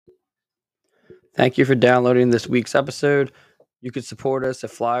Thank you for downloading this week's episode. You can support us at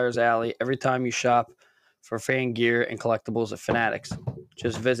Flyers Alley every time you shop for fan gear and collectibles at Fanatics.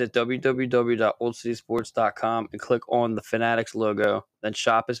 Just visit www.oldcitysports.com and click on the Fanatics logo. Then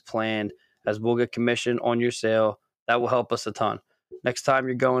shop as planned, as we'll get commission on your sale. That will help us a ton. Next time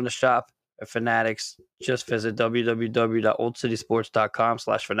you're going to shop at Fanatics, just visit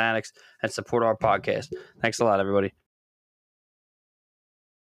www.oldcitysports.com/fanatics and support our podcast. Thanks a lot, everybody.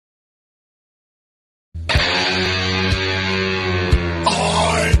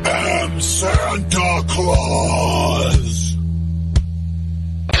 I am Santa Claus.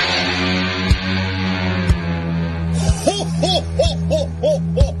 Ho, ho, ho, ho, ho,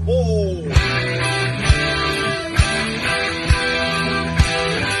 ho, ho.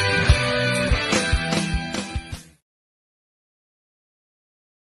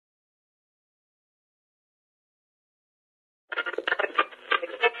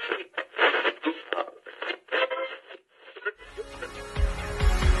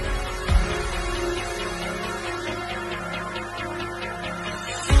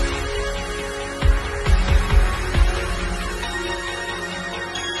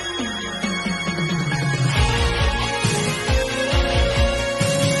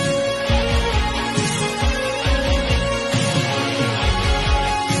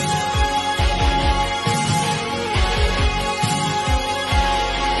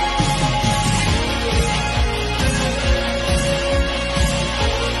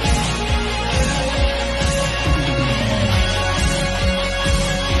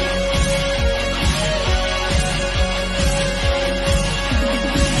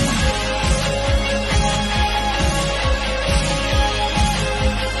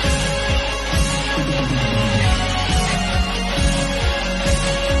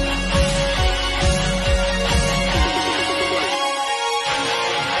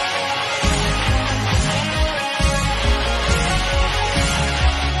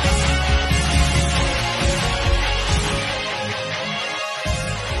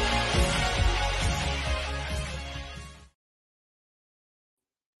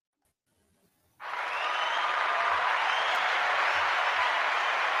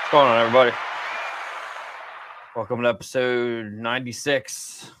 What's going on, everybody? Welcome to episode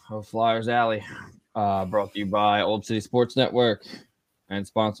 96 of Flyers Alley, brought to you by Old City Sports Network and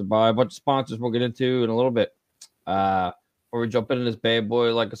sponsored by a bunch of sponsors we'll get into in a little bit. Before we jump into this bad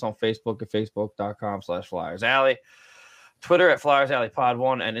boy, like us on Facebook at facebook.com/Flyers Alley, Twitter at Flyers Alley Pod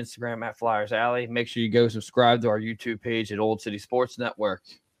 1, and Instagram at Flyers Alley. Make sure you go subscribe to our YouTube page at Old City Sports Network.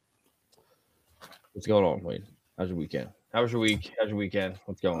 What's going on, Wade? How's your weekend? How was your week? How's your weekend?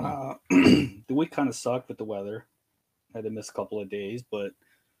 What's going on? The week kind of sucked with the weather. Had to miss a couple of days, but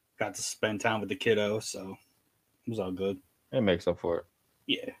got to spend time with the kiddo, so it was all good. It makes up for it.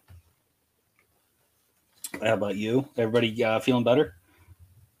 Yeah. How about you? Everybody feeling better?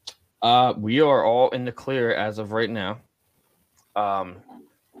 We are all in the clear as of right now. The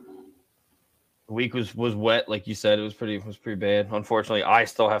week was wet, like you said. It was pretty bad. Unfortunately, I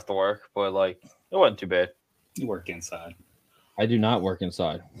still have to work, but like it wasn't too bad. You work inside. I do not work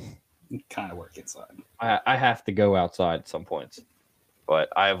inside. You kind of work inside. I have to go outside at some points, but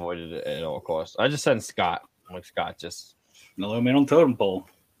I avoided it at all costs. I just sent Scott. I'm like, Scott, just No man on totem pole.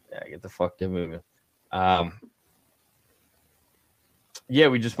 yeah, get moving. Yeah,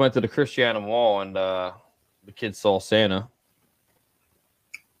 we just went to the Christiana Mall and the kids saw Santa.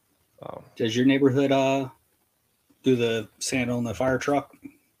 Does your neighborhood do the Santa on the fire truck?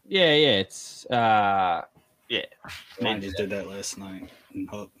 Yeah, it's yeah. Mine just did that last night in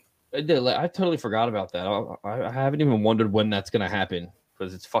Hook. I did. I totally forgot about that. I haven't even wondered when that's gonna happen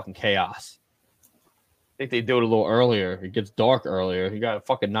because it's fucking chaos. I think they do it a little earlier. It gets dark earlier. You got a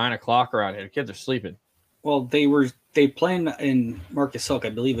fucking 9 o'clock around here. The kids are sleeping. Well, they planned in Marcus Hook. I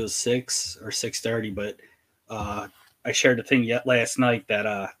believe it was 6 or 6:30, but I shared a thing last night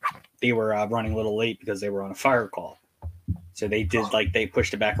that they were running a little late because they were on a fire call. So they did they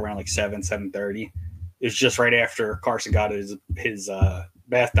pushed it back around like 7:30. It was just right after Carson got his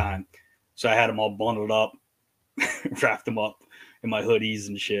bath time. So I had them all bundled up, wrapped them up in my hoodies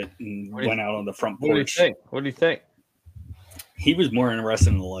and shit, and went out on the front porch. What do you think? He was more interested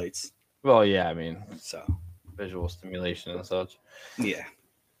in the lights. Well, yeah, I mean, So visual stimulation and such. yeah.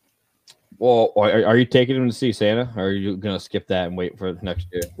 Well, are you taking him to see Santa, or are you gonna skip that and wait for next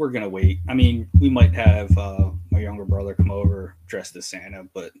year? We're gonna wait. I mean, we might have my younger brother come over dressed as Santa,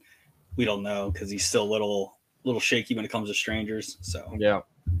 but we don't know because he's still a little shaky when it comes to strangers. So Yeah.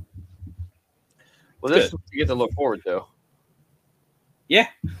 Well, this is what you get to look forward to. yeah,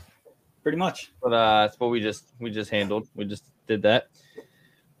 pretty much. But that's what we just handled. We just did that.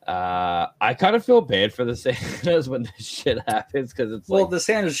 I kind of feel bad for the Santas when this shit happens because it's the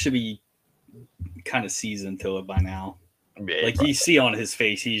Sanders should be kind of seasoned to it by now. Yeah, like you see on his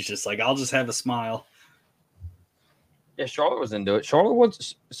face, he's just like, I'll just have a smile. Yeah, Charlotte was into it.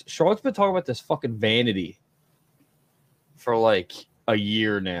 Charlotte's been talking about this fucking vanity for like a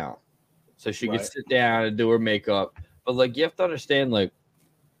year now, so she could sit down and do her makeup. But like, you have to understand, like,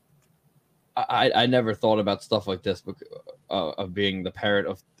 I never thought about stuff like this of being the parent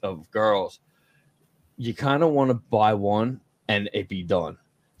of girls. You kind of want to buy one and it be done.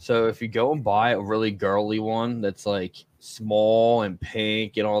 So if you go and buy a really girly one that's like small and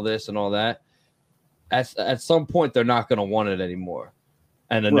pink and all this and all that, at some point they're not going to want it anymore,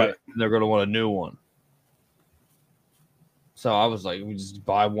 and then they're going to want a new one. So I was like, we just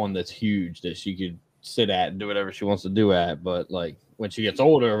buy one that's huge that she could sit at and do whatever she wants to do at. But like when she gets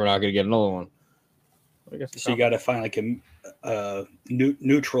older, we're not going to get another one. I guess so you got to find like a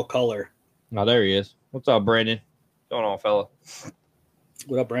neutral color. Oh, there he is. What's up, Brandon? What's going on, fella?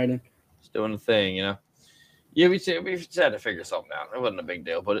 What up, Brandon? Just doing the thing, you know. Yeah, we just had to figure something out. It wasn't a big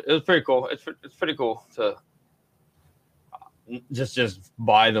deal, but it was pretty cool. It's pretty cool to just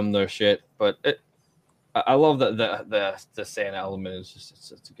buy them their shit. But I love that the Santa element is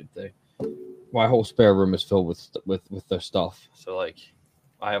just it's a good thing. My whole spare room is filled with their stuff. So like,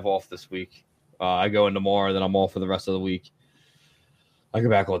 I have off this week. I go in tomorrow, then I'm off for the rest of the week. I go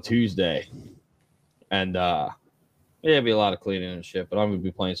back on Tuesday, and it'll be a lot of cleaning and shit. But I'm gonna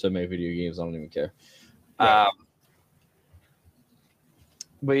be playing so many video games, I don't even care. Yeah.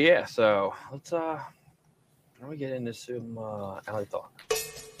 But yeah, so let's let me get into some alley talk.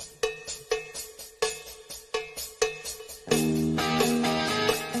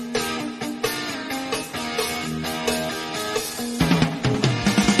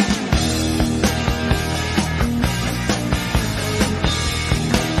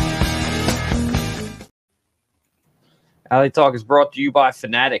 Alley Talk is brought to you by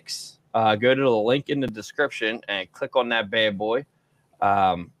Fanatics. Go to the link in the description and click on that bad boy,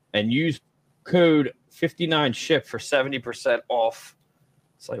 and use code 59SHIP for 70% off.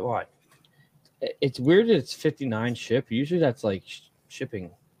 It's like, why? It's weird that it's 59SHIP. Usually that's like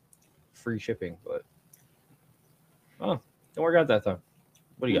shipping, free shipping, but don't work out that time.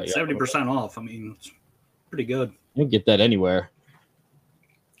 What do you got? 70% off. I mean, it's pretty good. You don't get that anywhere.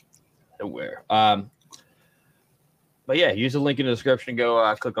 Nowhere. But yeah, use the link in the description.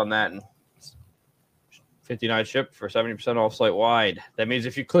 Go click on that and 59SHIP for 70% off site wide. That means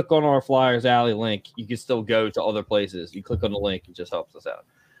if you click on our Flyers Alley link, you can still go to other places. You click on the link, it just helps us out.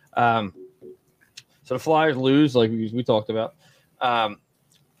 So the Flyers lose, like we talked about,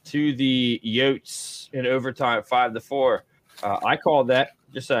 to the Yotes in overtime, 5-4. I called that.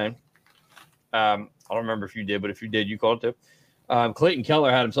 Just saying. I don't remember if you did, but if you did, you called it too. Clayton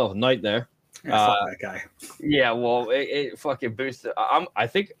Keller had himself a night there. That guy. Yeah, well, it fucking boosted. I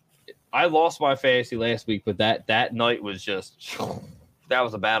think I lost my fantasy last week, but that night was just that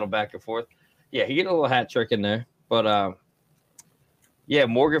was a battle back and forth. Yeah, he get a little hat trick in there, but yeah,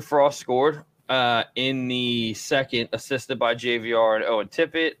 Morgan Frost scored in the second, assisted by JVR and Owen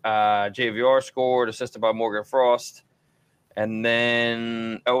Tippett. JVR scored, assisted by Morgan Frost. And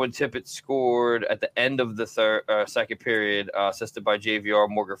then Owen Tippett scored at the end of the second period, assisted by JVR,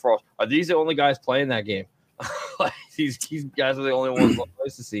 Morgan Frost. Are these the only guys playing that game? Like these guys are the only ones on the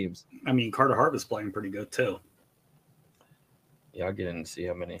it seems. I mean, Carter Hart was playing pretty good too. Yeah, I'll get in and see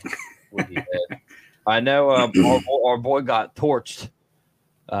how many he had. I know our boy got torched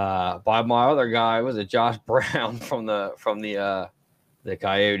by my other guy. Was it Josh Brown from the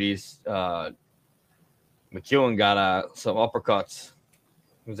Coyotes? McEwen got some uppercuts.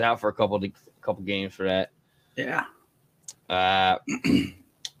 He was out for a couple games for that. Yeah.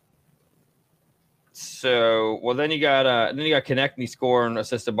 So then you got Konechny scoring,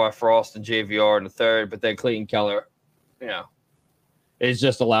 assisted by Frost and JVR in the third, but then Clayton Keller, is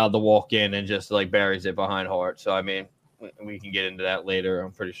just allowed to walk in and just like buries it behind Hart. So I mean, we can get into that later.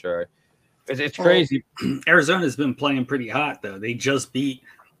 I'm pretty sure. It's crazy. Arizona's been playing pretty hot though. They just beat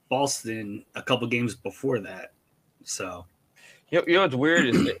Boston a couple games before that. So you know what's weird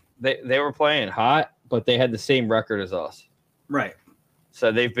is they were playing hot, but they had the same record as us. Right.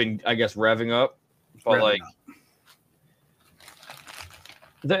 So they've been, I guess, revving up. But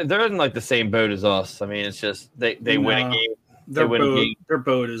they're in like the same boat as us. I mean, it's just they win a game. Their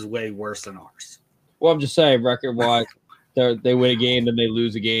boat is way worse than ours. Well, I'm just saying, record wise, they win a game, then they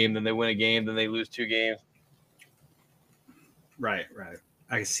lose a game, then they win a game, then they lose 2 games. Right.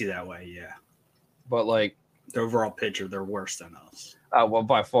 I can see that way, yeah. But like the overall picture, they're worse than us. Well,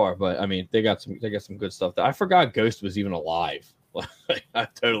 by far. But I mean, they got some good stuff. I forgot Ghost was even alive. I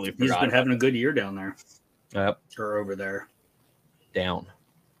totally forgot. He's been having a good year down there. Yep. Or over there. Down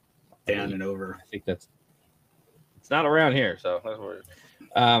And over. I think it's not around here, so that's weird.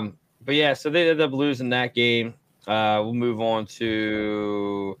 But yeah, so they ended up losing that game. We'll move on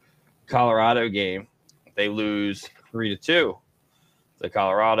to Colorado game. They lose 3-2 to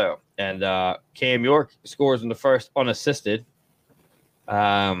Colorado, and Cam York scores in the first unassisted.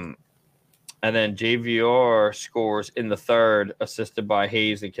 And then JVR scores in the third, assisted by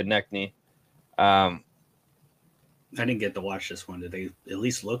Hayes and Konechny. I didn't get to watch this one. Did they at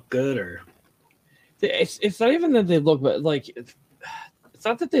least look good, or it's not even that they look, but like it's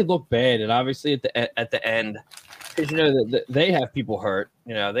not that they look bad. And obviously at the end, because you know that they have people hurt.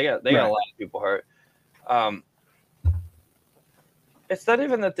 You know they got a lot of people hurt. It's not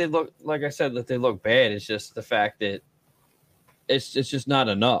even that they look, like I said, that they look bad. It's just the fact that it's just not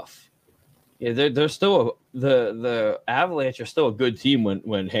enough. Yeah, they're still the Avalanche are still a good team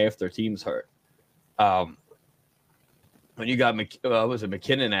when half their team's hurt. When you got was it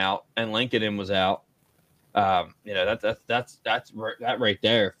McKinnon out and Lincoln was out, you know that right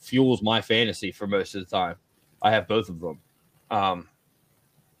there fuels my fantasy for most of the time. I have both of them,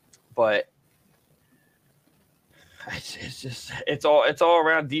 but it's all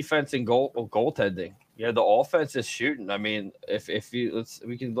around defense and goaltending. Yeah, the offense is shooting. I mean,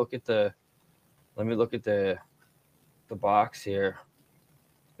 we can look at let me look at the box here,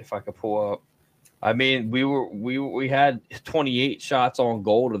 if I could pull up. I mean, we had 28 shots on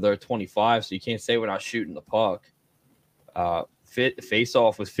goal to their 25, so you can't say we're not shooting the puck.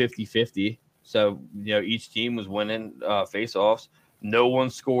 Face-off was 50-50, so you know each team was winning face-offs. No one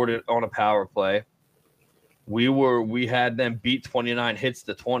scored it on a power play. We had them beat 29 hits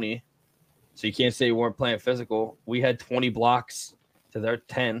to 20, so you can't say we weren't playing physical. We had 20 blocks to their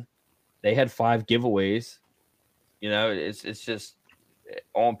 10. They had 5 giveaways. You know, it's just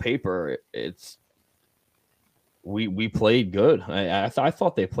on paper. We played good. I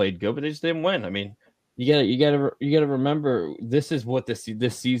thought they played good, but they just didn't win. I mean, you gotta remember this is what this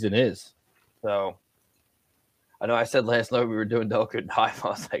season is. So I know I said last night we were doing Delco Dive. I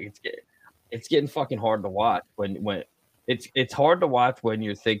was like, it's getting fucking hard to watch when it's hard to watch when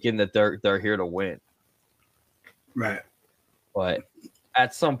you're thinking that they're here to win. Right. But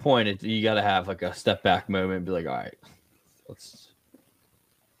at some point, you got to have like a step back moment and be like, all right, let's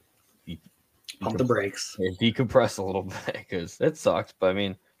pump the brakes, decompress a little bit because it sucks. But I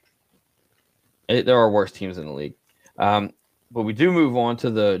mean, there are worse teams in the league. But we do move on to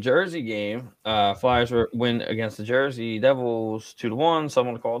the Jersey game. Flyers win against the Jersey Devils 2-1.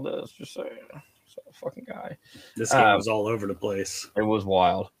 Someone called this. Just say, fucking guy. This game was all over the place. It was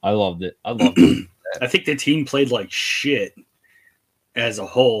wild. I loved it. I think the team played like shit as a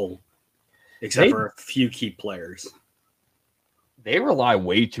whole, except for a few key players. They rely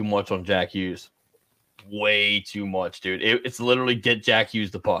way too much on Jack Hughes. Way too much, dude. It's literally get Jack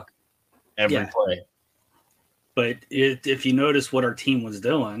Hughes the puck every play. But if you notice what our team was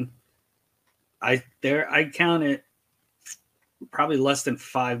doing, I counted probably less than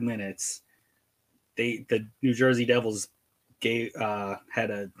 5 minutes. The New Jersey Devils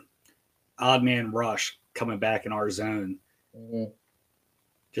had a odd man rush coming back in our zone. Mm-hmm.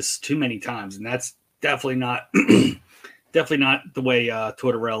 Just too many times, and that's definitely not the way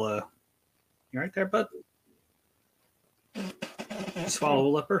Tortorella. You right there, bud? Swallow a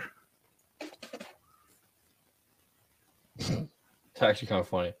lipper. It's actually kind of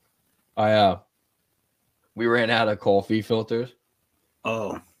funny. We ran out of coffee filters.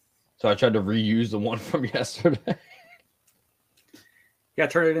 Oh. So I tried to reuse the one from yesterday. Yeah,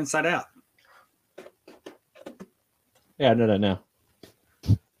 turn it inside out. Yeah, I know that now.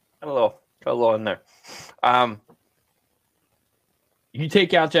 Got a little in there. You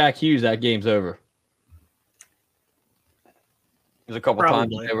take out Jack Hughes, that game's over. There's a couple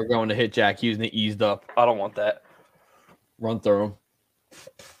times they were going to hit Jack Hughes and they eased up. I don't want that. Run through him.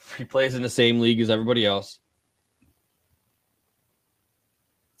 He plays in the same league as everybody else.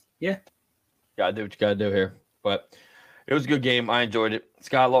 Yeah. Gotta do what you gotta do here. But it was a good game. I enjoyed it.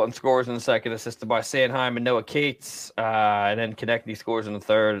 Scott Lawton scores in the second, assisted by Sanheim and Noah Cates. And then Konechny scores in the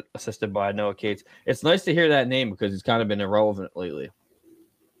third, assisted by Noah Cates. It's nice to hear that name because he's kind of been irrelevant lately.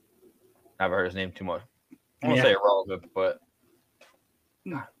 I haven't heard his name too much. I won't say irrelevant, but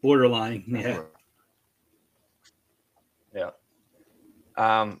borderline. Yeah. Yeah.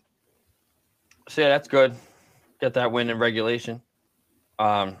 So yeah, that's good. Get that win in regulation.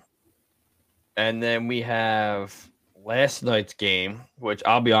 And then we have last night's game, which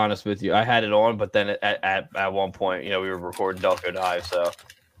I'll be honest with you, I had it on, but then at one point, we were recording Delco Dive, so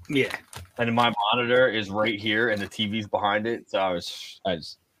Yeah. And my monitor is right here, and the TV's behind it. So I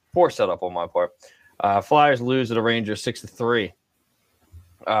just poor setup on my part. Flyers lose to the Rangers 6-3.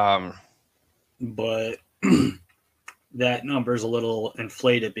 But that number is a little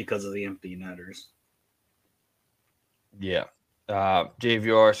inflated because of the empty netters. Yeah.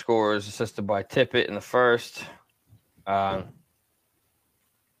 JVR scores assisted by Tippett in the first. And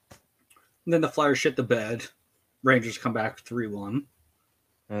then the Flyers shit the bed. Rangers come back 3-1.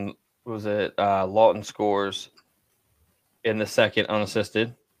 And was it Lawton scores in the second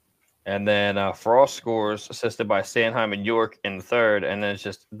unassisted. And then Frost scores assisted by Sanheim and York in the third. And then it's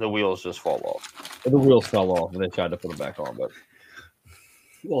just the wheels just fall off. The wheels fell off and they tried to put them back on. But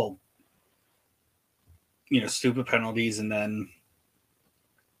well, stupid penalties and then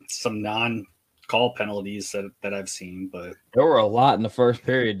some non-call penalties that I've seen. But there were a lot in the first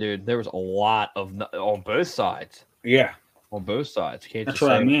period, dude. There was a lot of on both sides. Yeah. On both sides. That's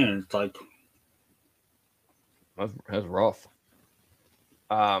what I mean. It's like that's rough.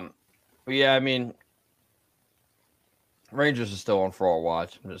 But yeah, I mean, Rangers are still on for our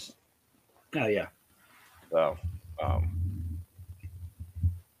watch. Oh yeah. So,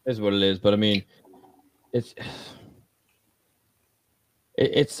 is what it is. But I mean,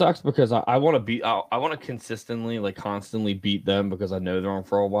 it sucks because I want to beat. I want to consistently, constantly beat them because I know they're on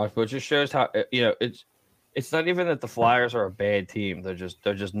for our watch. But it just shows how it's not even that the Flyers are a bad team. They're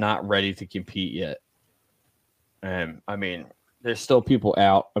just not ready to compete yet. And I mean, there's still people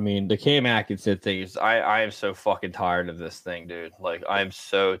out. I mean, the Cam Atkinson thing is I am so fucking tired of this thing, dude. Like, I am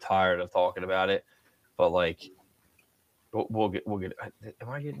so tired of talking about it. But we'll get. Am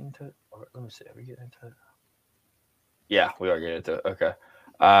I getting into it? Let me see. Are we getting into it? Yeah, we are getting into it. Okay.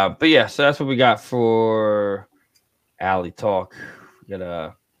 But yeah, so that's what we got for Alley Talk. We got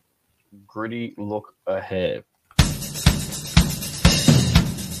a gritty look ahead.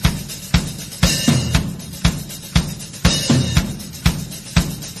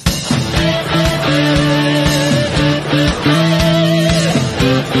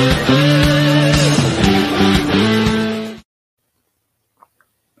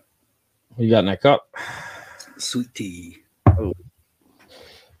 What you got in that cup? Sweet tea. Oh.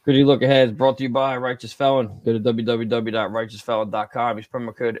 Gritty Look Ahead is brought to you by Righteous Felon. Go to www.righteousfelon.com. Use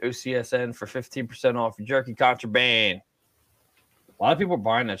promo code OCSN for 15% off your jerky contraband. A lot of people are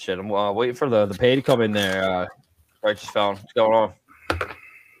buying that shit. I'm waiting for the pay to come in there. Righteous Felon. What's going on?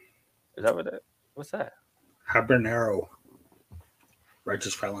 Is that what's that? Habanero.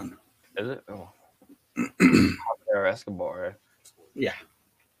 Righteous Felon. Is it? Oh. Habanero Escobar, right? Yeah.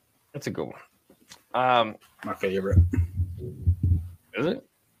 That's a good one. My favorite. Is it?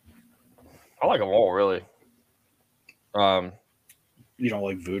 I like them all, really. You don't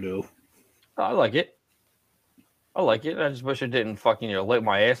like Voodoo? I like it. I just wish it didn't fucking light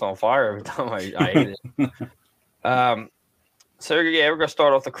my ass on fire every time I ate it. So yeah, we're gonna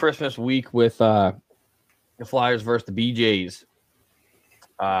start off the Christmas week with the Flyers versus the BJs.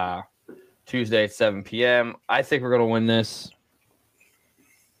 Tuesday at 7 p.m. I think we're gonna win this.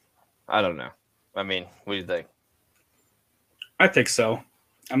 I don't know. I mean, what do you think? I think so.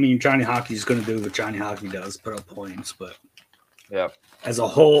 I mean, Johnny Hockey's going to do what Johnny Hockey does, put up points. But yeah, as a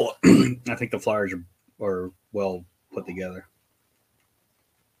whole, I think the Flyers are well put together.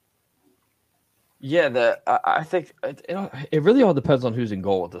 Yeah, I think it really all depends on who's in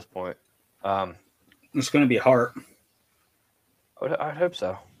goal at this point. It's going to be Hart. I'd hope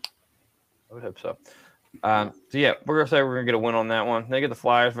so. So yeah, we're gonna say we're gonna get a win on that one. They get the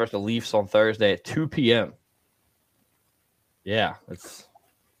Flyers versus the Leafs on Thursday at 2 p.m. Yeah, that's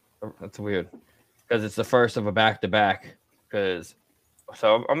weird because it's the first of a back-to-back. So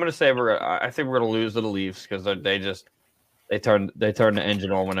I'm gonna say I think we're gonna lose to the Leafs because they turn the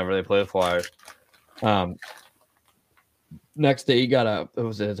engine on whenever they play the Flyers. Next day you got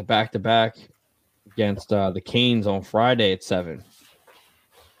it's a back-to-back against the Canes on Friday at 7.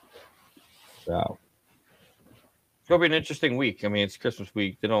 So it's gonna be an interesting week. I mean, it's Christmas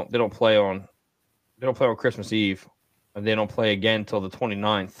week. They don't play on Christmas Eve, and they don't play again until the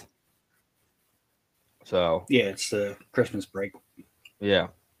 29th. So yeah, it's the Christmas break. Yeah,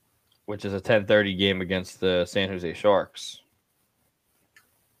 which is a 10:30 game against the San Jose Sharks.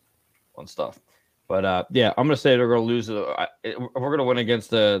 Fun stuff. But yeah, I'm gonna say they're gonna lose. We're gonna win against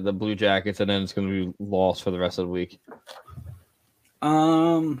the Blue Jackets, and then it's gonna be lost for the rest of the week.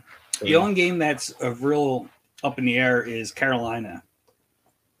 The only game that's a real up in the air is Carolina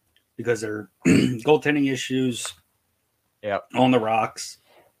because their goaltending issues. Yeah, on the rocks.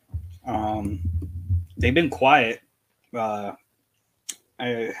 They've been quiet. I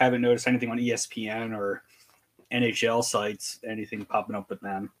haven't noticed anything on ESPN or NHL sites, anything popping up with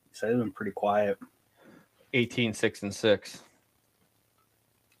them. So they've been pretty quiet. 18-6-6.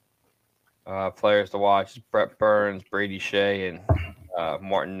 Players to watch: Brett Burns, Brady Shea, and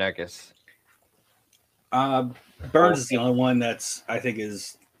Martin Necas. Burns is the only one that's I think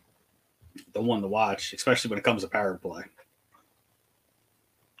is the one to watch, especially when it comes to power play.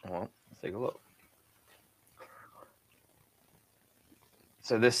 Well, let's take a look.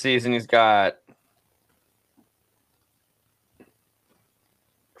 So this season he's got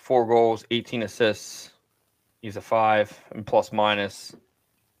 4 goals, 18 assists. He's a 5 and plus minus.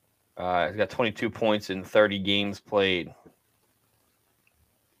 He's got 22 points in 30 games played.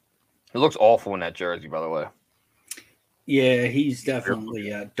 It looks awful in that jersey, by the way. Yeah, he's definitely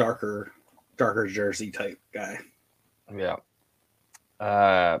a darker jersey type guy. Yeah.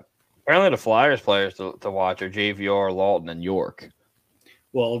 Apparently the Flyers players to watch are JVR, Lawton, and York.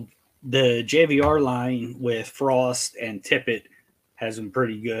 Well, the JVR line with Frost and Tippett has been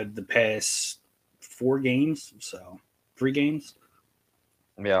pretty good the past 4 games, so 3 games.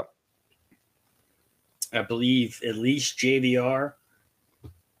 Yeah. I believe at least JVR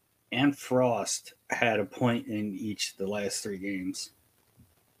and Frost had a point in each of the last 3 games.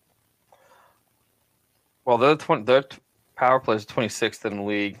 Well, their power play is 26th in the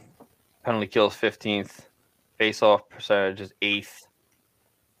league. Penalty kills 15th. Face-off percentage is 8th.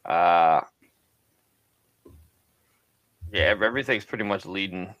 Yeah, everything's pretty much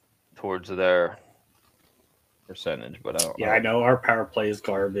leading towards their percentage, but I don't know. I know our power play is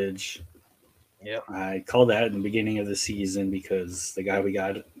garbage. Yeah. I called that in the beginning of the season because the guy we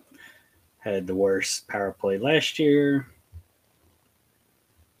got had the worst power play last year.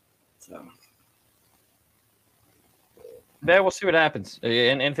 So Yeah, we'll see what happens.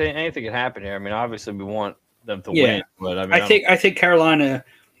 And anything can happen here. I mean, obviously we want them to win, but I mean, I think Carolina,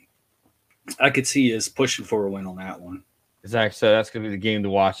 I could see is pushing for a win on that one. Zach said that's gonna be the game to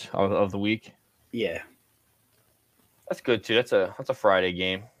watch of the week. Yeah, That's good too. That's a Friday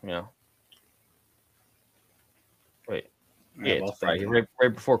game, you know. Wait, yeah, it's Friday, right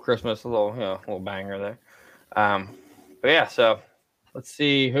before Christmas. A little banger there. But yeah, so let's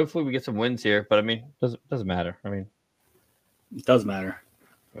see. Hopefully we get some wins here. But I mean, doesn't matter. I mean, it does matter.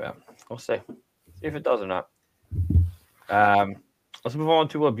 Yeah, we'll see. See if it does or not. Let's move on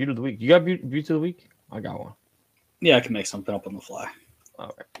to a beauty of the week. You got beauty of the week? I got one. Yeah, I can make something up on the fly.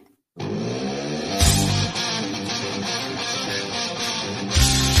 All right.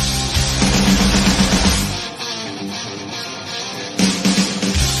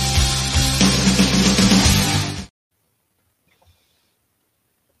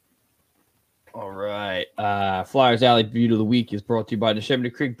 All right. Flyers Alley Beauty of the Week is brought to you by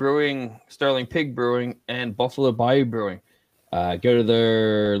Neshaminy Creek Brewing, Sterling Pig Brewing, and Buffalo Bayou Brewing. Go to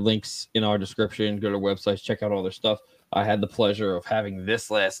their links in our description. Go to their websites. Check out all their stuff. I had the pleasure of having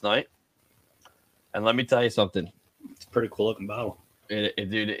this last night. And let me tell you something. It's a pretty cool looking bottle.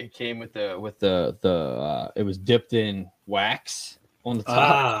 It came with the it was dipped in wax on the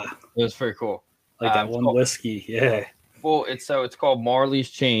top. It was very cool. Like that one whiskey. Yeah. Well, it's called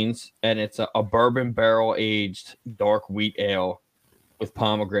Marley's Chains, and it's a bourbon barrel aged dark wheat ale with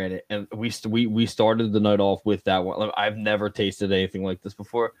pomegranate. And we started the night off with that one. I've never tasted anything like this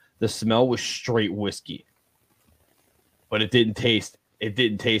before. The smell was straight whiskey, but it didn't taste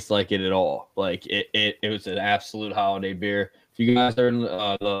like it at all. Like it was an absolute holiday beer. If you guys are in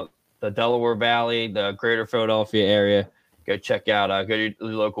the Delaware Valley, the Greater Philadelphia area, go check out. Go to your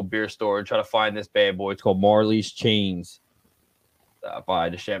local beer store and try to find this bad boy. It's called Marley's Chains by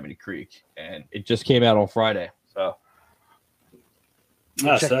Neshaminy Creek, and it just came out on Friday. So,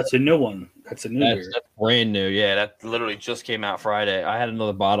 so that's a new one. That's a new beer. That's brand new. Yeah, that literally just came out Friday. I had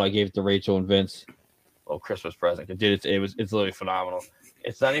another bottle. I gave it to Rachel and Vince. Little Christmas present. It's literally phenomenal.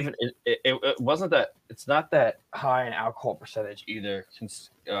 It's not even. It wasn't that. It's not that high in alcohol percentage either.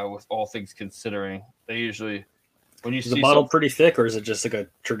 With all things considering, they usually. When you is the bottle pretty thick, or is it just like a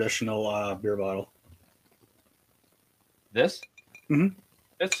traditional beer bottle? This? Mm-hmm.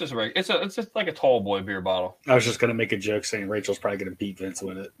 It's just it's just like a tall boy beer bottle. I was just gonna make a joke saying Rachel's probably gonna beat Vince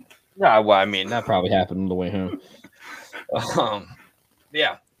with it. Yeah, well, I mean that probably happened on the way home.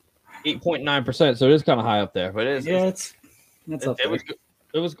 Yeah, 8.9%. So it is kind of high up there, but it is. Yeah, that's up there.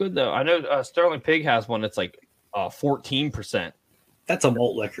 It was good though. I know Sterling Pig has one that's like 14%. That's a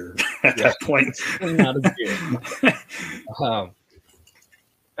malt liquor at that point. Not a beer.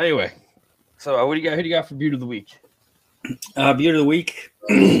 Anyway, so what do you got? Who do you got for Beauty of the Week? Beauty of the Week.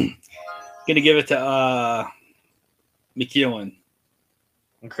 Gonna give it to McEwen.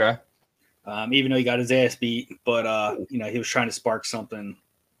 Okay. Even though he got his ass beat, but he was trying to spark something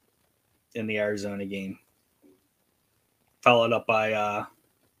in the Arizona game. followed up by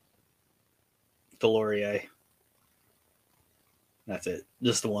Delorier. That's it.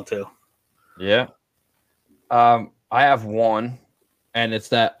 Just the 1-2. Yeah. I have one, and it's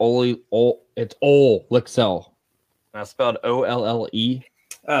that it's Ole Lixell. That's spelled O-L-L-E.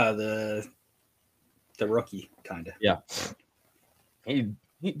 The rookie, kind of. Yeah. Dude,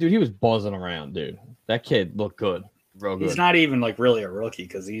 he was buzzing around, dude. That kid looked good. Real good. He's not even like really a rookie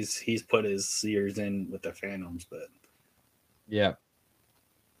because he's put his years in with the Phantoms, but yeah.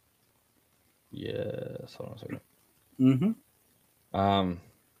 Yes. Hold on a second. mm-hmm.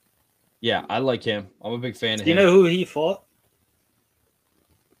 Yeah, I like him. I'm a big fan of him. You know who he fought?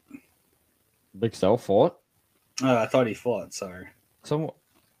 Lixell fought? Oh, I thought he fought. Sorry.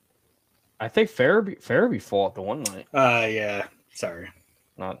 I think Farabee fought the one night. Yeah. Sorry.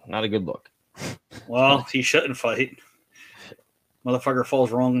 Not a good look. Well, he shouldn't fight. Motherfucker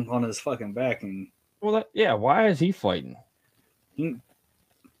falls wrong on his fucking back, and why is he fighting? I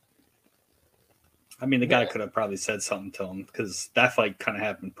mean, the guy could have probably said something to him because that fight kind of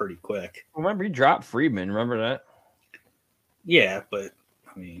happened pretty quick. Remember, he dropped Friedman. Remember that? Yeah, but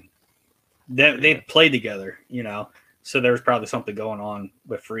I mean, they played together, so there was probably something going on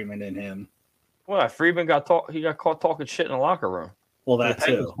with Freeman and him. Well, Friedman got caught talking shit in the locker room. Well, that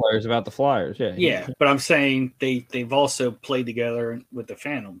too. Players about the Flyers, yeah. Yeah, but I'm saying they've also played together with the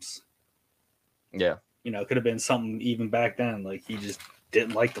Phantoms. Yeah. It could have been something even back then. Like, he just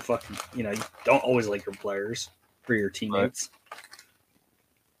didn't like the fucking, you don't always like your players for your teammates. Right.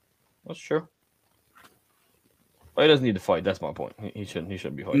 That's true. Well, he doesn't need to fight. That's my point. He shouldn't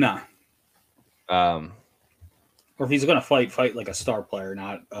be fighting. No. Or if he's going to fight like a star player,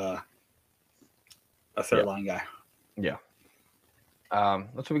 not a third line guy. Yeah.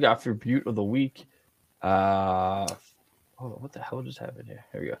 That's what we got for Butte of the Week. Hold on, what the hell just happened here?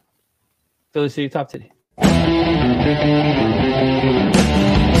 Here we go. Philly City Top Titty.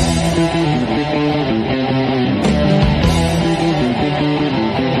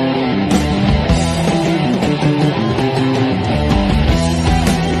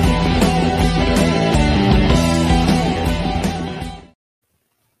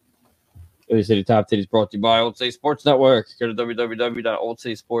 Philly City Top Titty is brought to you by Old City Sports Network. Go to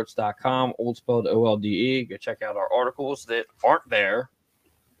www.oldcitysports.com. Old spelled O-L-D-E. Go check out our articles that aren't there.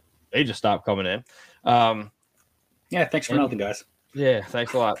 They just stopped coming in. Yeah, thanks for nothing, guys. Yeah,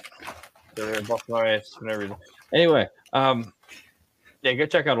 thanks a lot. They're busting our ass for no reason. Anyway, go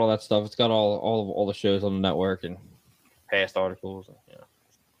check out all that stuff. It's got all the shows on the network and past articles.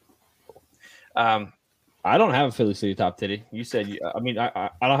 I don't have a Philly City Top Titty. You said I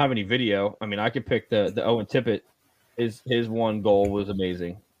don't have any video. I mean, I could pick the Owen Tippett. His one goal was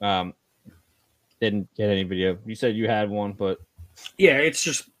amazing. Didn't get any video. You said you had one, but yeah, it's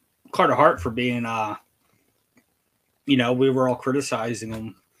just Carter Hart for being we were all criticizing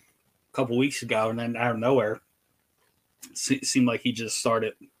him a couple weeks ago, and then out of nowhere, it seemed like he just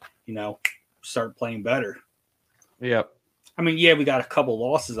started playing better. Yep. I mean, yeah, we got a couple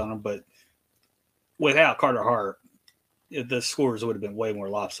losses on him, but without Carter Hart, the scores would have been way more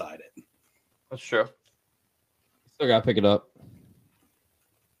lopsided. That's true. Still got to pick it up.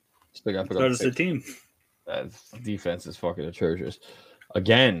 So does the team. That defense is fucking atrocious.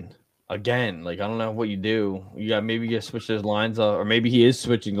 Again, like, I don't know what you do. You got maybe you switch those lines up, or maybe he is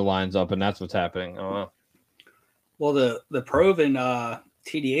switching the lines up, and that's what's happening. I don't know. Well, the Proven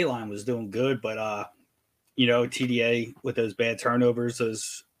TDA line was doing good, but TDA with those bad turnovers,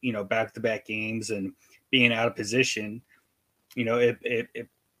 those back-to-back games, and being out of position, it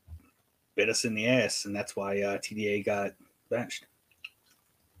bit us in the ass, and that's why TDA got benched.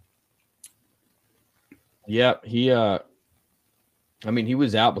 Yeah, he he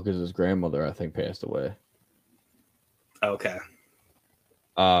was out because his grandmother, I think, passed away. Okay.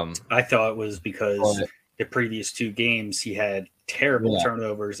 I thought it was because the previous two games he had terrible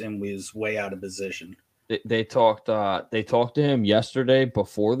turnovers and was way out of position. They talked to him yesterday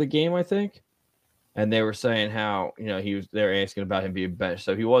before the game, I think, and they were saying how they're asking about him being benched.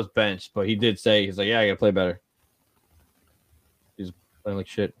 So he was benched, but he did say he's like, yeah, I gotta play better. He's playing like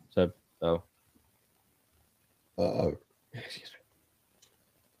shit. So excuse me.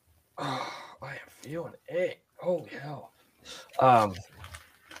 Oh, I am feeling it. Holy hell.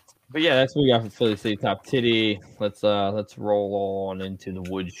 But yeah, that's what we got for Philly City Top Titty. Let's roll on into the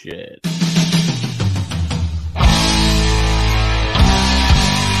woodshed.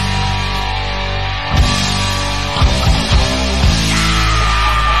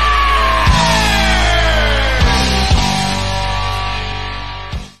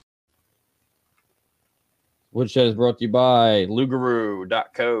 Woodshed is brought to you by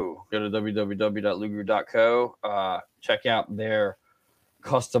Lugaroo.co. Go to www.lugaroo.co. Check out their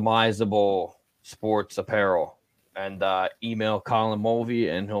customizable sports apparel and email Colin Mulvey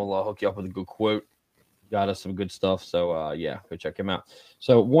and he'll hook you up with a good quote. Got us some good stuff. So yeah, go check him out.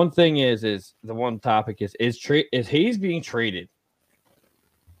 So one thing is the one topic is Hayes being traded?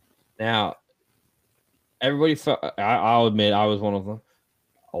 Now, everybody felt, I'll admit I was one of them.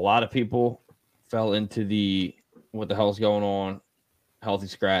 A lot of people fell into the what the hell's going on, healthy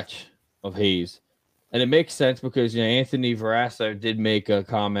scratch of Hayes. And it makes sense because Anthony Verasso did make a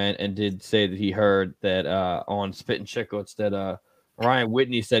comment and did say that he heard that on Spit and Chicklets that Ryan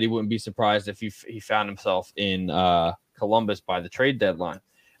Whitney said he wouldn't be surprised if he found himself in Columbus by the trade deadline.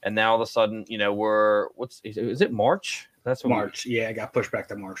 And now all of a sudden, is it March? That's what March. Yeah, I got pushed back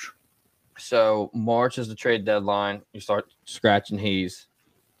to March. So March is the trade deadline. You start scratching Hayes.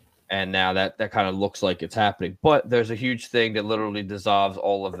 And now that kind of looks like it's happening. But there's a huge thing that literally dissolves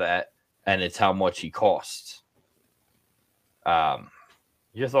all of that, and it's how much he costs.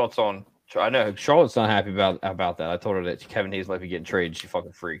 Your thoughts on – I know Charlotte's not happy about that. I told her that Kevin Hayes might be getting traded. She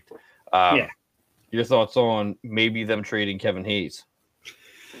fucking freaked. Yeah. Your thoughts on maybe them trading Kevin Hayes?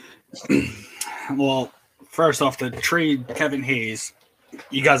 Well, first off, to trade Kevin Hayes,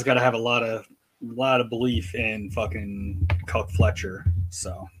 you guys got to have a lot of belief in fucking Cuck Fletcher.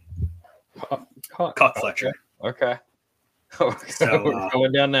 So – Cuck Fletcher. Okay. So we're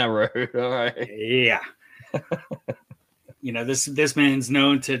going down that road. All right. Yeah. This man's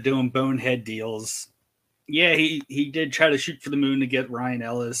known to doing bonehead deals. Yeah, he did try to shoot for the moon to get Ryan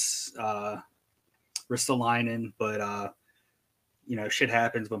Ellis, Ristolainen, but shit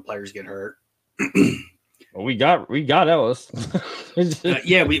happens when players get hurt. Well, we got Ellis.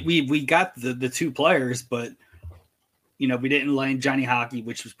 Yeah, we got the two players, but we didn't land Johnny Hockey,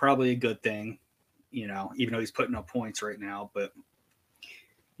 which was probably a good thing, even though he's putting up points right now. But,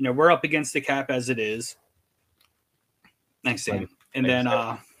 we're up against the cap as it is. Thanks, Sam. And then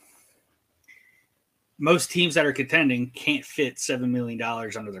most teams that are contending can't fit $7 million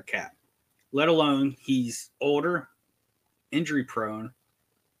under their cap, let alone he's older, injury prone.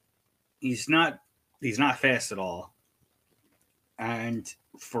 He's not fast at all. And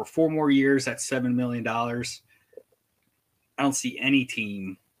for 4 more years, that's $7 million. I don't see any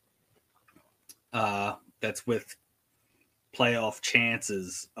team that's with playoff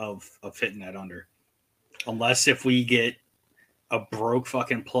chances of fitting that under, unless if we get a broke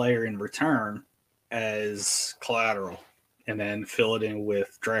fucking player in return as collateral and then fill it in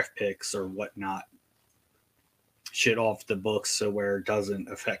with draft picks or whatnot. Shit off the books so where it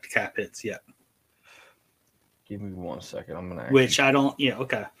doesn't affect cap hits yet. Give me 1 second. I'm gonna. Which I don't. Yeah,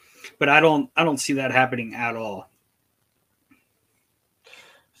 okay, but I don't see that happening at all.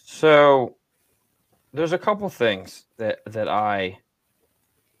 So there's a couple things that I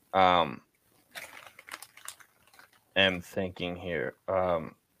am thinking here.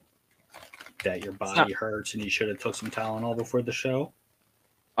 That your body hurts and you should have took some Tylenol before the show.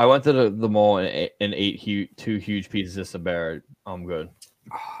 I went to the mall and ate 2 huge pieces of Sbarro. I'm good.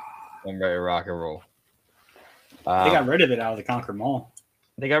 I'm ready to rock and roll. They got rid of it out of the Concord Mall.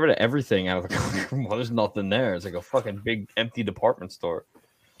 They got rid of everything out of the Concord Mall. There's nothing there. It's like a fucking big empty department store.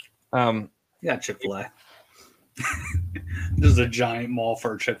 Yeah, Chick-fil-A. This is a giant mall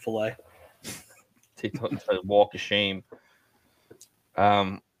for Chick-fil-A. Take a walk of shame.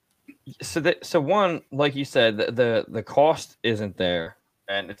 So one, like you said, the cost isn't there,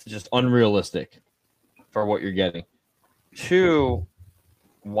 and it's just unrealistic for what you're getting. 2,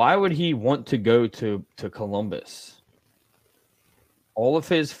 why would he want to go to Columbus? All of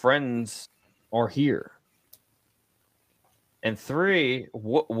his friends are here. And 3,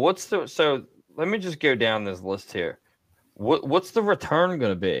 what's the so? Let me just go down this list here. What's the return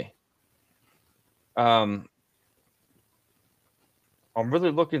going to be? I'm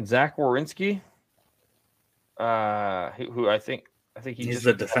really looking Zach Werenski, who I think he's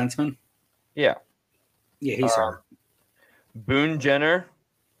the defenseman. Yeah, he's hard. Boone Jenner.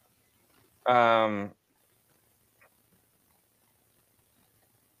 But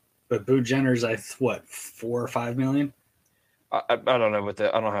Boone Jenner's 4 or 5 million. I don't know what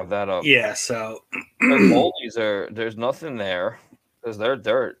that. I don't have that up. Yeah, so their goalies there's nothing there because they're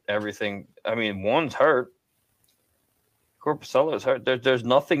dirt. Everything. I mean, one's hurt. Corpusalo's hurt. There's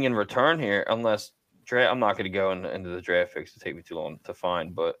nothing in return here unless I'm not going to go into the draft picks to take me too long to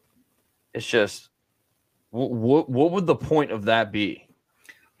find. But it's just what would the point of that be?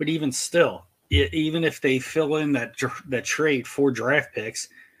 But even still, even if they fill in that trade for draft picks,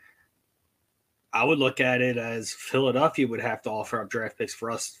 I would look at it as Philadelphia would have to offer up draft picks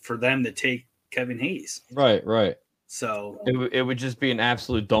for them to take Kevin Hayes. Right. So It would just be an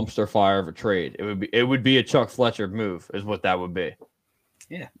absolute dumpster fire of a trade. It would be a Chuck Fletcher move, is what that would be.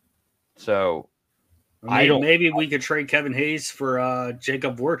 Yeah. So maybe we could trade Kevin Hayes for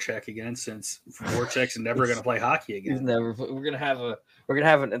Jacob Voracek again, since Voracek's never going to play hockey again. We're gonna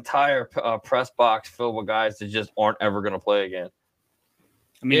have an entire press box filled with guys that just aren't ever gonna play again.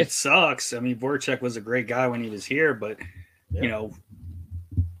 I mean, it sucks. I mean, Voracek was a great guy when he was here, but you know,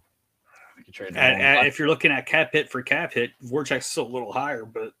 if you're looking at cap hit for cap hit, Voracek's still a little higher.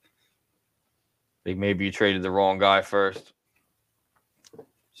 But I think maybe you traded the wrong guy first.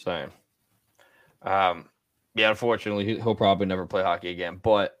 Same. Yeah, unfortunately, he'll probably never play hockey again.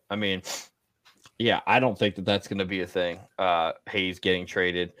 But I mean, yeah, I don't think that's going to be a thing. Hayes getting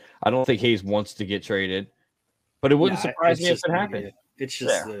traded. I don't think Hayes wants to get traded, but it wouldn't surprise me if it happened. It's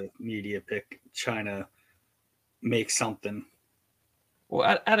just the media pick trying to make something.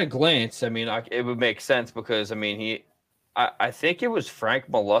 Well, at a glance, I mean, it would make sense because I mean, I think it was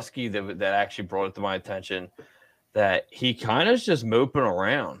Frank Molesky that actually brought it to my attention that he kind of is just moping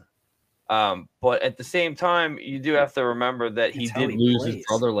around. But at the same time, you do have to remember that he did lose his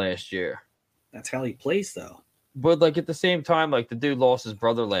brother last year. That's how he plays, though. But like at the same time, like the dude lost his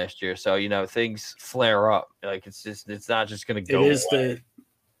brother last year, so you know things flare up. Like it's not just going to go. It is the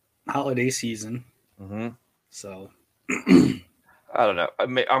holiday season, so I don't know.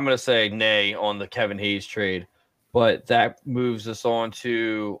 I'm going to say nay on the Kevin Hayes trade, but that moves us on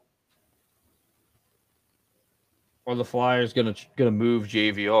to. Are the Flyers gonna move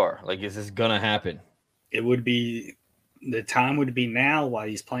JVR? Like, is this gonna happen? It would be the time would be now while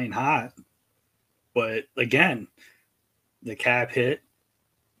he's playing hot. But again, the cap hit,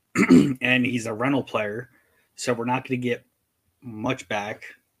 and he's a rental player, so we're not going to get much back.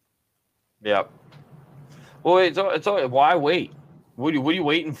 Yep. Well, it's all. Why wait? What are you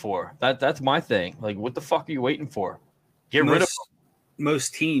waiting for? That's my thing. Like, what the fuck are you waiting for? Get rid of them.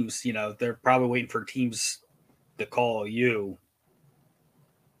 Most teams. You know, they're probably waiting for teams to call you.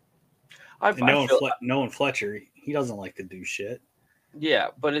 Knowing Fletcher, he doesn't like to do shit. Yeah,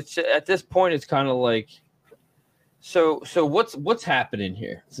 but it's at this point, it's kind of like, so what's happening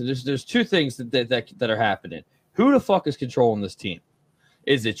here? So there's two things that are happening. Who the fuck is controlling this team?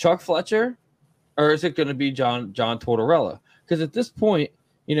 Is it Chuck Fletcher, or is it going to be John Tortorella? Because at this point,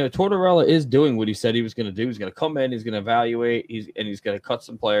 you know, Tortorella is doing what he said he was going to do. He's going to come in, he's going to evaluate, he's going to cut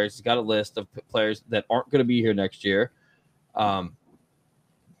some players. He's got a list of players that aren't going to be here next year.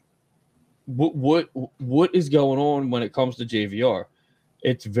 What is going on when it comes to JVR?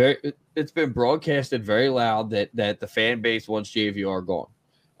 It's been broadcasted very loud that the fan base wants JVR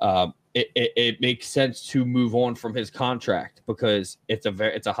gone. It makes sense to move on from his contract because it's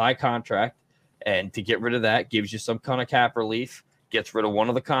a high contract, and to get rid of that gives you some kind of cap relief. Gets rid of one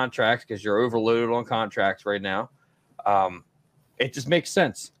of the contracts because you're overloaded on contracts right now. It just makes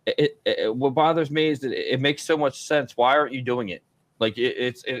sense. What bothers me is that it makes so much sense. Why aren't you doing it? Like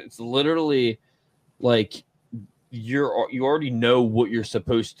it's literally like you already know what you're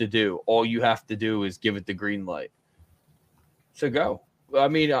supposed to do. All you have to do is give it the green light. So go. I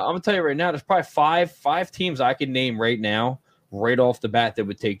mean, I'm gonna tell you right now, there's probably five teams I can name right now, right off the bat, that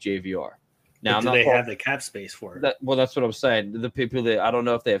would take JVR. Now, do they have the cap space for it? Well, that's what I'm saying. The people that I don't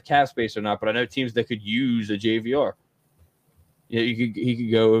know if they have cap space or not, but I know teams that could use a JVR. Yeah, he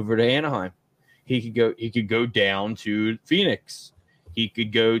could go over to Anaheim. He could go down to Phoenix. He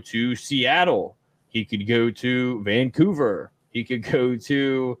could go to Seattle. He could go to Vancouver. He could go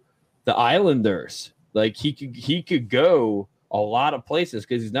to the Islanders. Like he could go a lot of places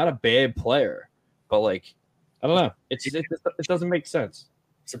because he's not a bad player. But like, I don't know. It doesn't make sense.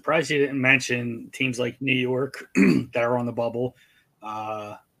 Surprised you didn't mention teams like New York that are on the bubble,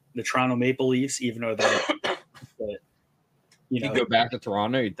 the Toronto Maple Leafs, even though that he'd go back to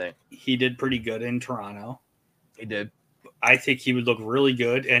Toronto. You'd think he did pretty good in Toronto. He did. I think he would look really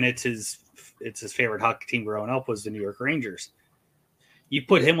good, and it's his favorite hockey team growing up was the New York Rangers. You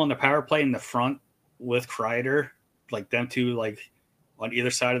put him on the power play in the front with Kreider, like them two, like on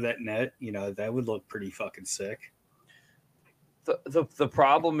either side of that net, you know, that would look pretty fucking sick. The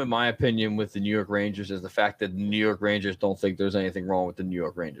problem, in my opinion, with the New York Rangers is the fact that the New York Rangers don't think there's anything wrong with the New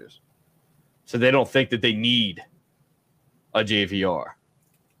York Rangers. So they don't think that they need a JVR.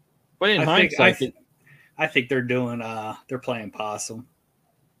 But in hindsight, I think they're doing they're playing possum.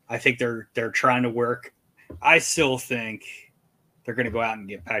 I think they're trying to work. I still think they're going to go out and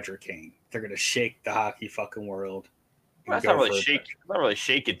get Patrick Kane. They're going to shake the hockey fucking world. That's not really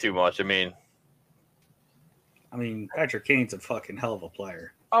shake it too much. I mean, Patrick Kane's a fucking hell of a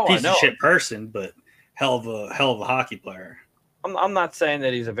player. Oh, Piece I know. of shit person, but hell of a hockey player. I'm not saying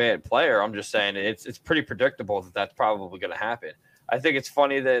that he's a bad player. I'm just saying it's pretty predictable that that's probably going to happen. I think it's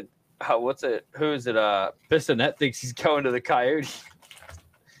funny that who is it? Bissonette thinks he's going to the Coyotes.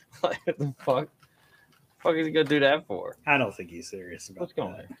 Like, what the fuck? Fuck is he gonna do that for? I don't think he's serious about What's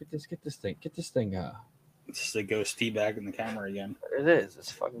going on? Get this thing. It's just a ghost teabag in the camera again. It is.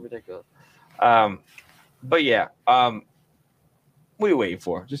 It's fucking ridiculous. But yeah. What are you waiting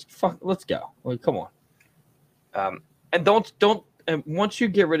for? Just fuck. Let's go. Like, come on. And don't. And once you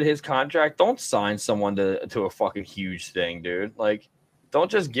get rid of his contract, don't sign someone to a fucking huge thing, dude. Like,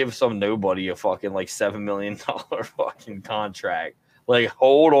 don't just give some nobody a fucking like $7 million fucking contract. Like,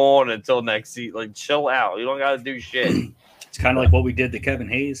 hold on until next season. Like, chill out. You don't got to do shit. It's kind of like what we did to Kevin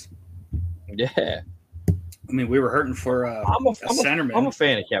Hayes. Yeah. I mean, we were hurting for a centerman. I'm a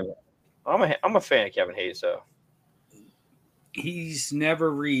fan of Kevin. I'm a fan of Kevin Hayes, though. He's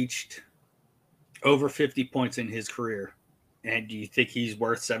never reached over 50 points in his career. And do you think he's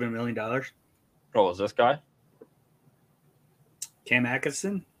worth $7 million? Oh, is this guy? Cam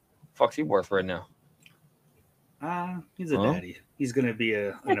Atkinson? Fuck's he worth right now? He's a daddy. He's gonna be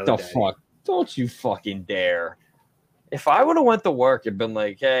another the daddy. Fuck? Don't you fucking dare! If I would have went to work and been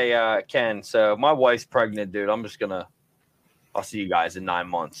like, "Hey, Ken, so my wife's pregnant, dude. I'll see you guys in 9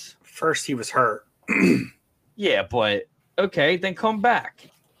 months." First, he was hurt. Yeah, but okay, then come back.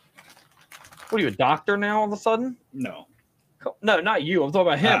 What are you, a doctor now? All of a sudden? No, not you. I'm talking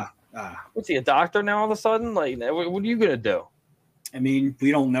about him. What's he, a doctor now? All of a sudden, like, what are you gonna do? I mean,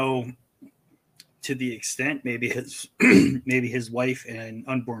 we don't know. To the extent, maybe his wife and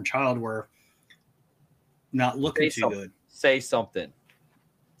unborn child were not looking too good. Say something.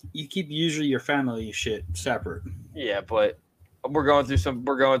 You keep usually your family shit separate. Yeah, but we're going through some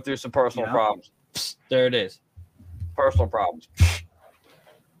personal problems. There it is. Personal problems.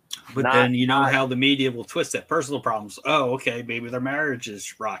 But then you know how the media will twist that personal problems. Oh, okay, maybe their marriage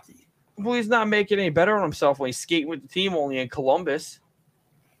is rocky. Well, he's not making any better on himself when he's skating with the team only in Columbus.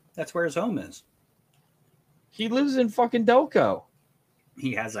 That's where his home is. He lives in fucking Delco.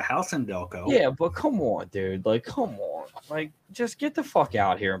 He has a house in Delco. Yeah, but come on, dude. Like, come on. Like, just get the fuck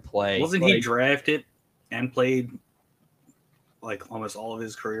out here and play. Wasn't he drafted and played like almost all of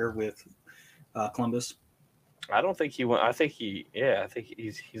his career with Columbus? I don't think he went. I think he's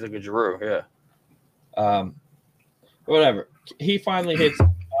a good Giroux. Yeah. Whatever. He finally hits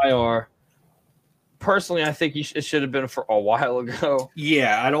IR. Personally, I think it should have been for a while ago.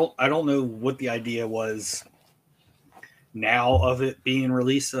 Yeah, I don't know what the idea was now of it being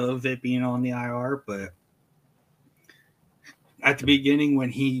released, of it being on the IR, but at the beginning when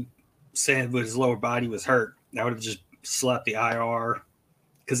he said his lower body was hurt, I would have just slapped the IR,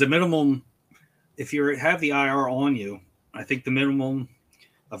 because the minimum, if you have the IR on you, I think the minimum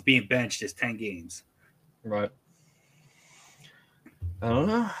of being benched is 10 games. Right. I don't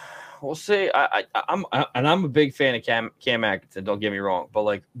know. We'll see. I'm a big fan of Cam Atkinson. Don't get me wrong, but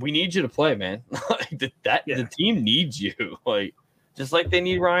like, we need you to play, man. Like the team needs you. Like, just like they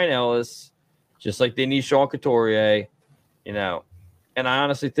need Ryan Ellis, just like they need Sean Couturier, you know. And I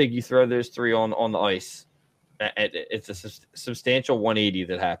honestly think you throw those three on the ice, it's a substantial 180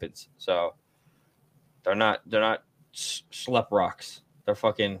 that happens. So they're not schlep rocks. They're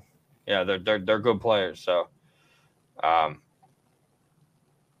fucking they're good players. So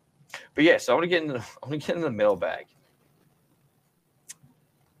but yeah, so I'm gonna get in the mailbag.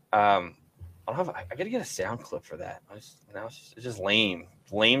 I gotta get a sound clip for that. It's just lame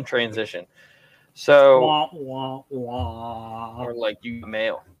transition. So or like, you got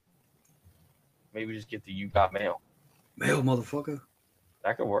mail. Maybe just get the you got mail. Mail, motherfucker.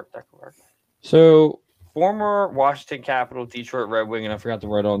 That could work. So former Washington Capitol, Detroit Red Wing, and I forgot to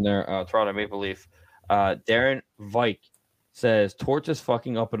write on there, Toronto Maple Leaf, Darren Vike says Torch is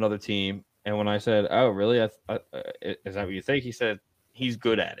fucking up another team. And when I said, "Oh, really? Is that what you think?" He said he's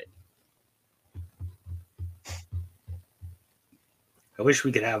good at it. I wish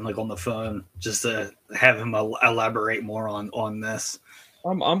we could have him like on the phone just to have him elaborate more on this.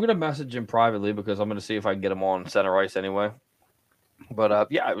 I'm gonna message him privately because I'm gonna see if I can get him on center ice anyway.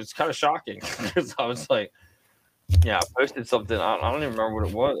 But yeah, it was kind of shocking because I was like, I posted something. I don't even remember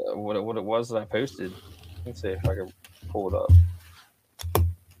what it was that I posted. Let's see if I can pull it up.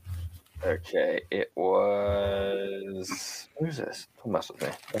 Okay, it was. Who's this? Don't mess with me.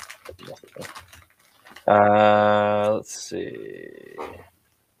 Let's see.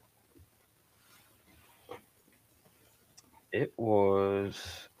 It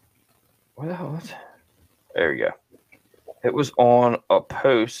was. Where the hell was it? There we go. It was on a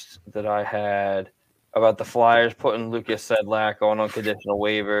post that I had about the Flyers putting Lucas Sedlak on unconditional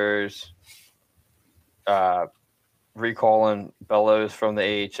waivers. recalling Bellows from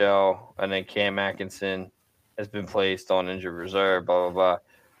the AHL, and then Cam Atkinson has been placed on injured reserve, blah, blah,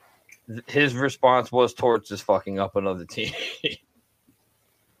 blah. His response was towards just fucking up another team.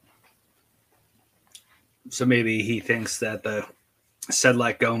 So maybe he thinks that the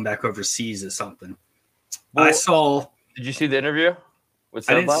Sedlak going back overseas is something. Well, Did you see the interview with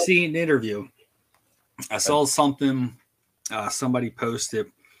Sedlak? I didn't see an interview. I saw something somebody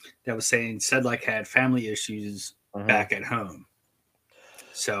posted that was saying Sedlak had family issues back at home.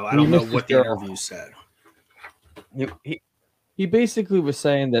 So I don't know what the interview said. He basically was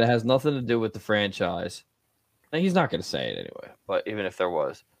saying that it has nothing to do with the franchise. And he's not going to say it anyway, but even if there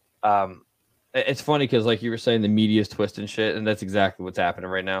was. It's funny because, like you were saying, the media's twisting shit, and that's exactly what's happening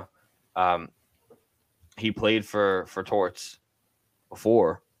right now. He played for Torts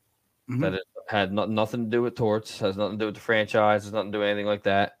before. That it had nothing to do with Torts, has nothing to do with the franchise, has nothing to do with anything like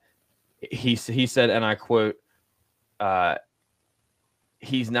that. He said, and I quote,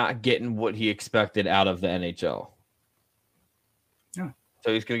 he's not getting what he expected out of the NHL. Yeah.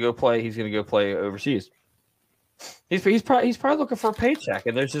 So he's going to go play. He's going to go play overseas. He's probably looking for a paycheck,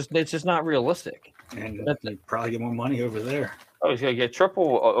 and it's just not realistic. And they probably get more money over there. Oh, he's gonna get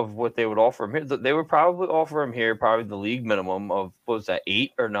triple of what they would offer him here. They would probably offer him here probably the league minimum of, what was that,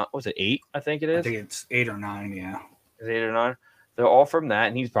 8 or not? Was it 8? I think it is. I think it's 8 or 9. Yeah, it's 8 or 9. They'll offer him that,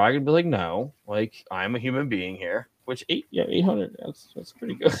 and he's probably gonna be like, "No, like I'm a human being here." Which 800. That's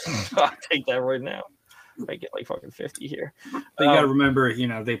pretty good. I'll take that right now. I get like fucking 50 here. But you got to remember,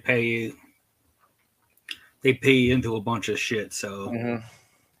 they pay into a bunch of shit, so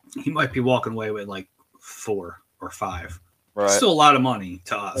he might be walking away with like 4 or 5. Right. Still a lot of money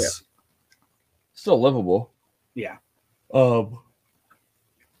to us. Yeah. Still livable. Yeah.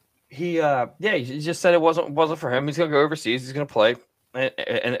 He just said it wasn't for him. He's gonna go overseas. He's gonna play,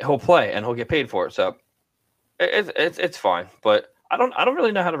 and he'll play, and he'll get paid for it. So it's fine. But I don't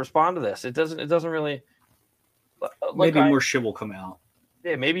really know how to respond to this. It doesn't really. Maybe more shit will come out.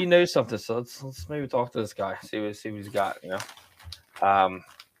 Yeah, maybe he knows something. So let's maybe talk to this guy. See what he's got.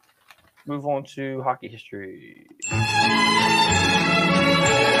 Move on to hockey history.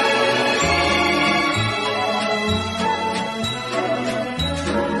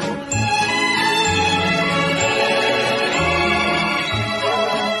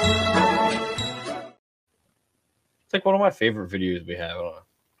 It's like one of my favorite videos we have.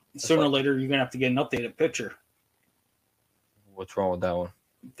 Sooner or later, you're gonna have to get an updated picture. What's wrong with that one?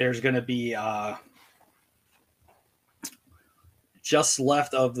 There's gonna be just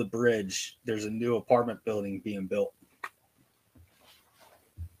left of the bridge. There's a new apartment building being built.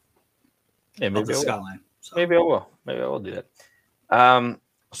 Yeah, maybe the skyline. So. Maybe I will. Maybe I will do that.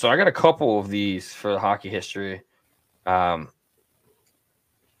 So I got a couple of these for the hockey history. There's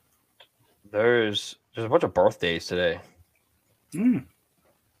a bunch of birthdays today.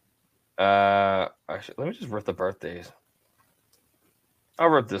 Actually, let me just rip the birthdays. I'll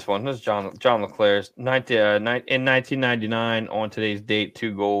rip this one. This is John LeClair's. In 1999, on today's date,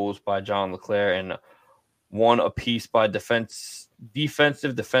 2 goals by John LeClair and 1 apiece by defensive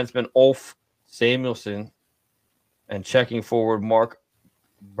defenseman Ulf Samuelsson and checking forward Mark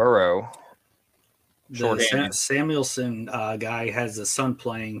Burrow. The Samuelsson guy has a son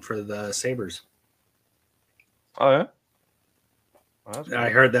playing for the Sabres. Oh, yeah? Well, I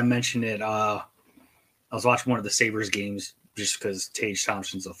heard them mention it. I was watching one of the Sabres games just because Tage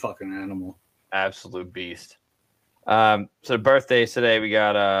Thompson's a fucking animal. Absolute beast. So the birthdays today, we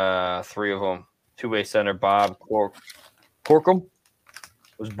got 3 of them. Two-way center Bob Corkum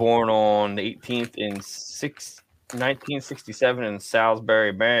was born on the 18th in 1967 in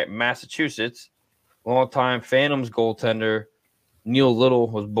Salisbury, Massachusetts. Longtime Phantoms goaltender Neil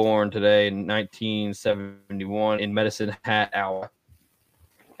Little was born today in 1971 in Medicine Hat, Iowa.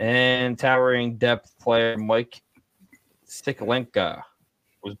 And towering depth player Mike Stiklenka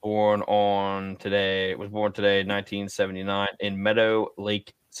was born today, 1979 in Meadow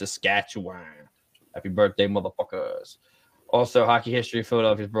Lake, Saskatchewan. Happy birthday, motherfuckers. Also, Hockey History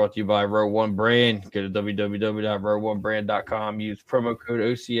Philadelphia is brought to you by Row One Brand. Go to www.row1brand.com. Use promo code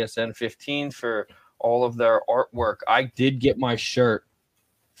OCSN15 for all of their artwork. I did get my shirt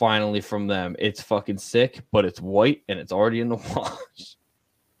finally from them. It's fucking sick, but it's white and it's already in the wash.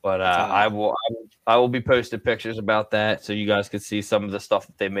 But I will be posting pictures about that so you guys can see some of the stuff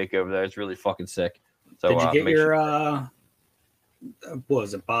that they make over there. It's really fucking sick. So did you get your what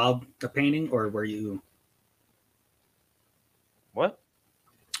was it, Bob the painting, or were you what?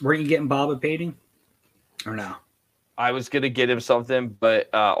 Were you getting Bob a painting or no? I was gonna get him something, but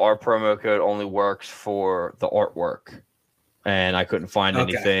our promo code only works for the artwork, and I couldn't find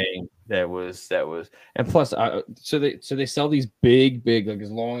anything That was, and plus, so they sell these big, like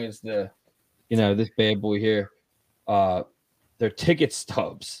as long as this bad boy here, they're ticket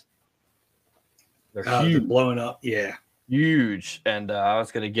stubs. They're huge. They're blowing up, yeah, huge. And I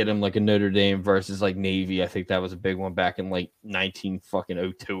was gonna get him like a Notre Dame versus like Navy. I think that was a big one back in like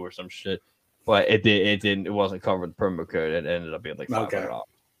 1902 or some shit. But it wasn't covered with the promo code. It ended up being like $500. I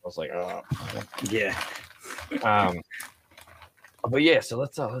was like, oh, yeah. But yeah, so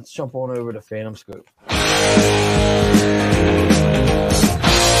let's jump on over to Phantom Scoop.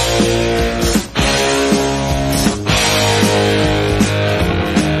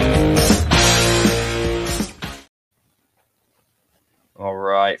 All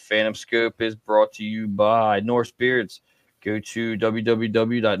right, Phantom Scoop is brought to you by Norse Beards. Go to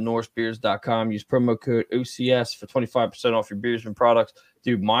www.norsebeards.com. Use promo code OCS for 25% off your beards and products.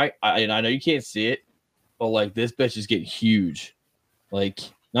 Dude, I know you can't see it, but like this bitch is getting huge. Like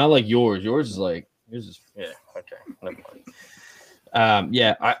not like yours. Yours is okay. Never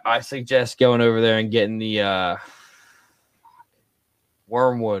mind. I suggest going over there and getting the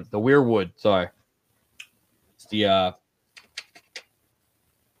weirwood. Sorry, it's the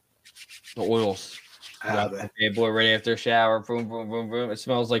oils. Bad boy right after a shower. Boom, boom, boom, boom. It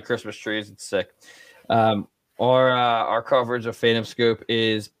smells like Christmas trees. It's sick. Our coverage of Phantom Scoop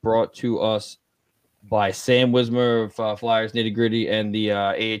is brought to us by Sam Wismer of Flyers Nitty Gritty and the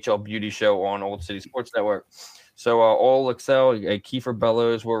AHL Beauty Show on Old City Sports Network. So all excel. Kiefer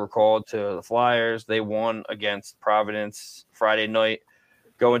Bellows were recalled to the Flyers. They won against Providence Friday night,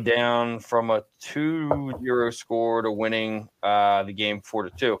 going down from a 2-0 score to winning the game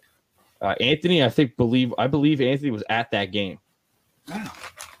 4-2. Anthony, I believe Anthony was at that game. Wow.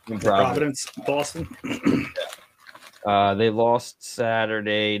 In Providence, Boston. They lost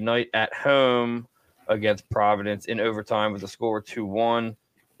Saturday night at home against Providence in overtime with a score 2-1.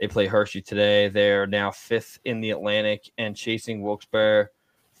 They play Hershey today. They're now 5th in the Atlantic and chasing Wilkes-Barre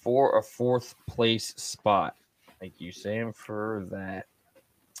for a 4th place spot. Thank you, Sam, for that.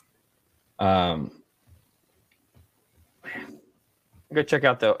 Go check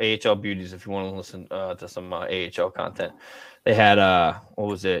out the AHL Beauties if you want to listen to some AHL content. They had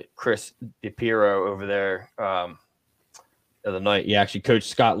Chris DiPiero over there the other night. He actually coached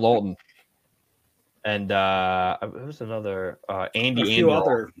Scott Lawton, and it was another Andy. A few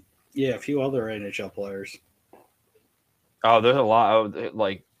other NHL players. Oh, there's a lot of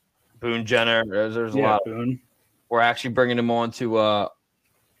like Boone Jenner. There's a lot. Boone. We're actually bringing him on to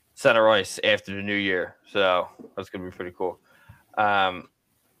center ice after the new year, so that's gonna be pretty cool.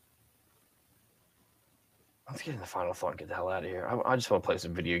 Let's get in the final thought and get the hell out of here. I just want to play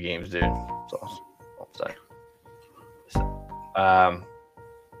some video games, dude. That's all I'm saying.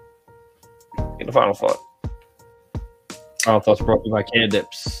 Get the final thought. Final thoughts brought to you by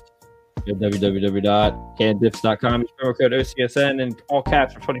Candips. Go to www.candips.com. Use promo code OCSN in all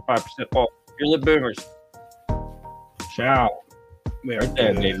caps for 25% off. Your lip boomers. Ciao. Right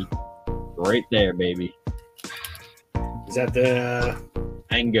there, baby. Right there, baby. Is that the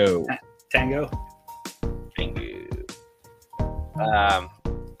Tango? Tango.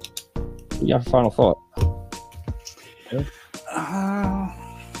 You got a final thought?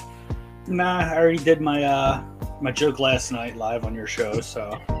 Nah, I already did my my joke last night live on your show,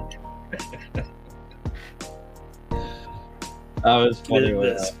 so that was funny.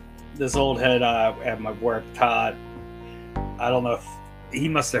 This old head at my work, Todd. I don't know if he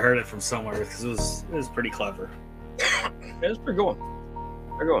must have heard it from somewhere because it was pretty clever. It was pretty good.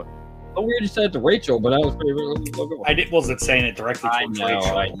 Pretty good. Oh, weird you said it to Rachel, but that was pretty good. Wasn't saying it directly to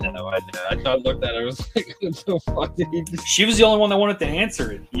Rachel. I know. I thought I looked at it. I was like, what the fuck did he do? She was the only one that wanted to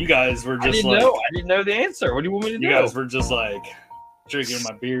answer it. You guys were just I didn't know the answer. What do you want me to do? You guys were just like drinking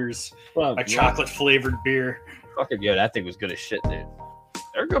my beers. My chocolate flavored beer. Fucking yeah, that thing was good as shit, dude.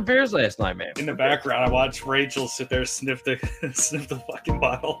 There were good beers last night, man. In the background, I watched Rachel sit there sniff the fucking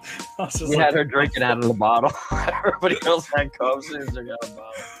bottle. We had her drinking out of the bottle. Everybody else had cups and they got a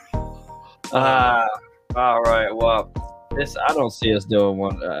bottle. All right. Well, I don't see us doing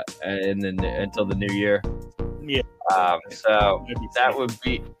one until the new year. Yeah. So that would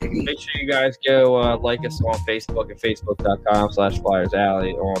be. Make sure you guys go like us on Facebook at facebook.com/Flyers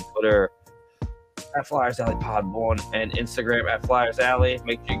Alley, or on Twitter at Flyers Alley Pod 1, and Instagram at Flyers Alley.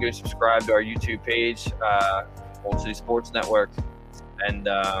 Make sure you go subscribe to our YouTube page, Old City Sports Network, and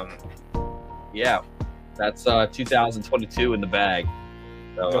yeah, that's 2022 in the bag.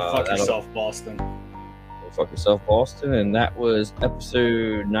 So, go fuck yourself, Boston. Go fuck yourself, Boston. And that was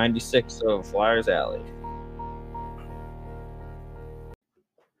episode 96 of Flyers Alley.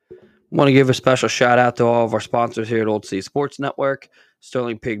 Want to give a special shout out to all of our sponsors here at Old City Sports Network.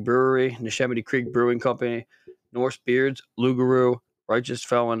 Sterling Pig Brewery, Neshaminy Creek Brewing Company, Norse Beards, Lugaroo, Righteous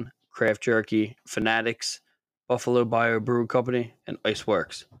Felon, Craft Jerky, Fanatics, Buffalo Bio Brewing Company, and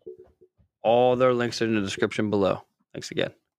Iceworks. All their links are in the description below. Thanks again.